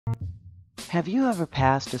Have you ever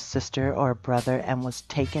passed a sister or a brother and was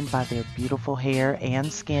taken by their beautiful hair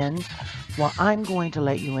and skin? Well, I'm going to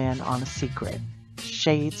let you in on a secret.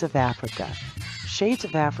 Shades of Africa. Shades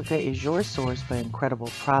of Africa is your source for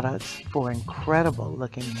incredible products for incredible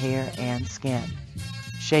looking hair and skin.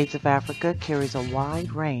 Shades of Africa carries a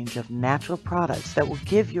wide range of natural products that will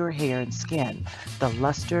give your hair and skin the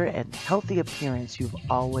luster and healthy appearance you've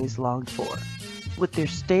always longed for. With their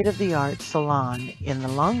state-of-the-art salon in the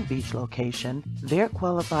Long Beach location, their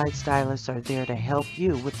qualified stylists are there to help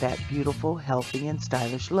you with that beautiful, healthy, and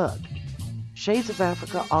stylish look. Shades of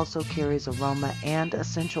Africa also carries aroma and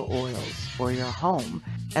essential oils for your home,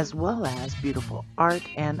 as well as beautiful art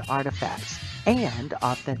and artifacts, and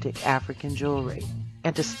authentic African jewelry.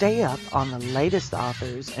 And to stay up on the latest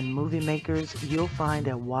authors and movie makers, you'll find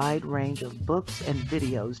a wide range of books and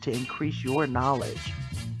videos to increase your knowledge.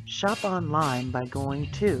 Shop online by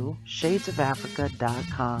going to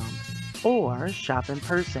shadesofafrica.com or shop in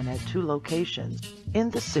person at 2 locations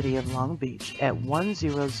in the city of Long Beach at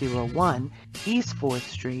 1001 East 4th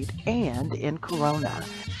Street and in Corona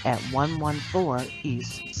at 114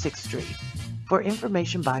 East 6th Street. For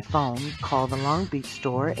information by phone, call the Long Beach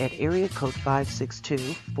store at area code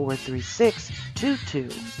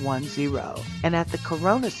 562-436-2210 and at the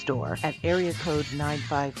Corona store at area code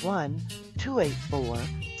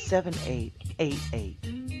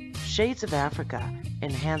 951-284-7888. Shades of Africa,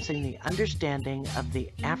 enhancing the understanding of the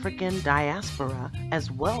African Diaspora as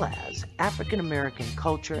well as African-American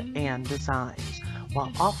culture and designs,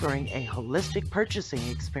 while offering a holistic purchasing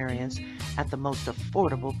experience at the most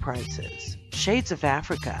affordable prices. Shades of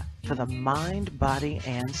Africa for the mind, body,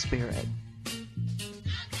 and spirit.